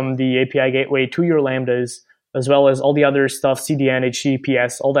routing from the API gateway to your Lambdas, as well as all the other stuff, CDN,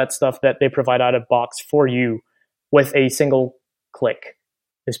 HTTPS, all that stuff that they provide out of box for you with a single click.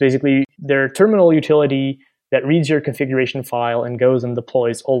 It's basically their terminal utility that reads your configuration file and goes and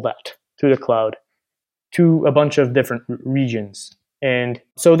deploys all that to the cloud, to a bunch of different regions. And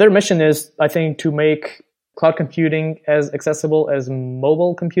so their mission is, I think, to make cloud computing as accessible as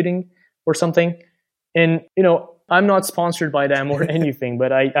mobile computing or something. And, I'm not sponsored by them or anything,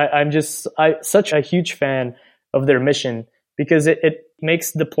 but I'm such a huge fan of their mission, because it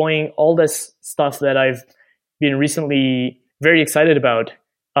makes deploying all this stuff that I've been recently very excited about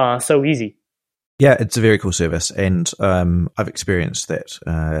so easy. Yeah, it's a very cool service, and I've experienced that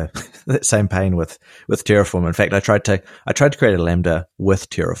that same pain with Terraform. In fact, I tried to create a Lambda with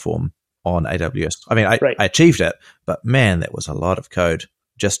Terraform on AWS. I mean, I achieved it, but man, that was a lot of code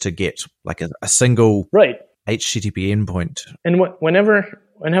just to get like a single HTTP endpoint. And whenever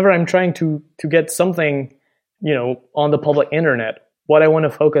I'm trying to get something, on the public internet, what I want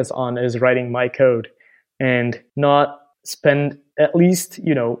to focus on is writing my code and not spend at least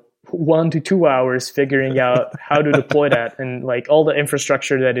 1 to 2 hours figuring out how to deploy that and like all the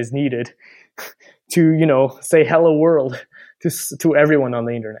infrastructure that is needed to say hello world to everyone on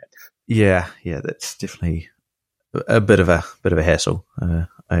the internet. Yeah, that's definitely a bit of a hassle.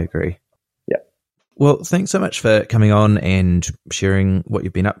 I agree. Yeah. Well, thanks so much for coming on and sharing what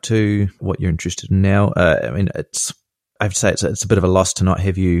you've been up to, what you're interested in now. I mean, I have to say it's a bit of a loss to not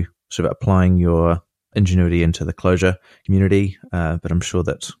have you sort of applying your ingenuity into the Clojure community, but I'm sure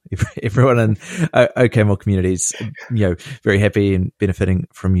that everyone in OCaml community is very happy and benefiting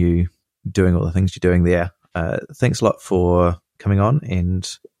from you doing all the things you're doing there. Thanks a lot for coming on. And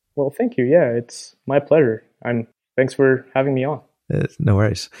well, thank you. Yeah, it's my pleasure. Thanks for having me on. No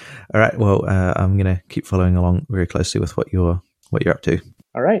worries. All right. Well, I'm going to keep following along very closely with what you're up to.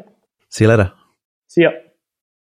 All right. See you later. See ya.